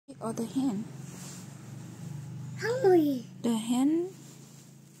or the hen? Hungry. The hen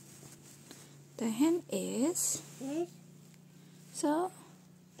is Yes. so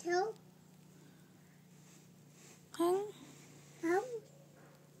So hungry.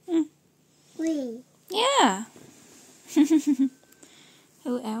 hungry. Yeah.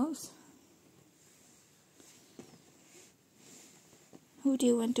 Who else? Who do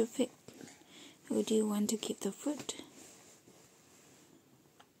you want to feed? Who do you want to give the food?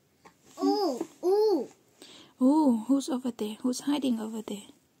 Oh, oh. Oh, who's over there? Who's hiding over there?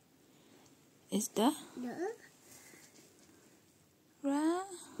 Is the The rabbit?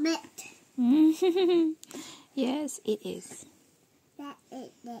 bat. Yes, it is. That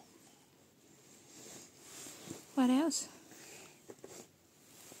is that. What else?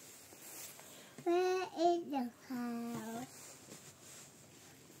 Where is the cow?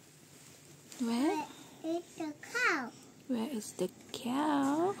 Where? Where is the cow? Where is the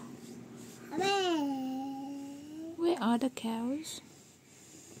cow? Where? Where are the cows?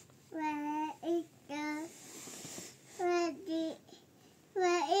 Where is the? Where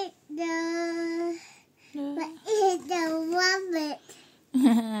is the? Where is the rabbit?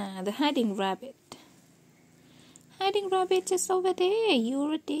 The hiding rabbit. Hiding rabbit is over there. You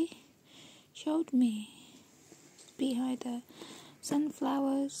already showed me. Behind the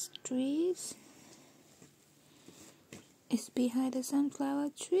sunflower trees. It's behind the sunflower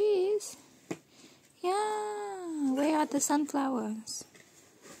trees. Yeah. Where are the sunflowers?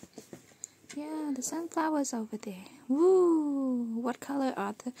 Yeah, the sunflowers over there. Woo! What color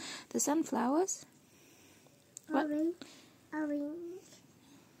are the sunflowers? What? Orange, orange,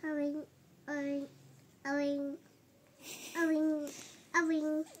 orange, orange, orange, orange,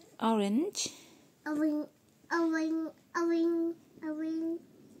 orange, Orange. orange, orange, orange, orange,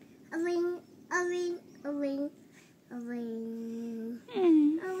 orange, orange, orange, orange,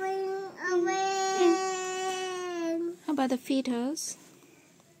 Mm. orange, orange. How about the feeders?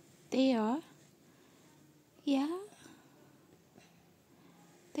 They are. Yeah.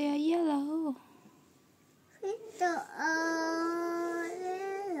 They are yellow. It's the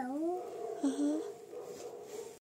yellow.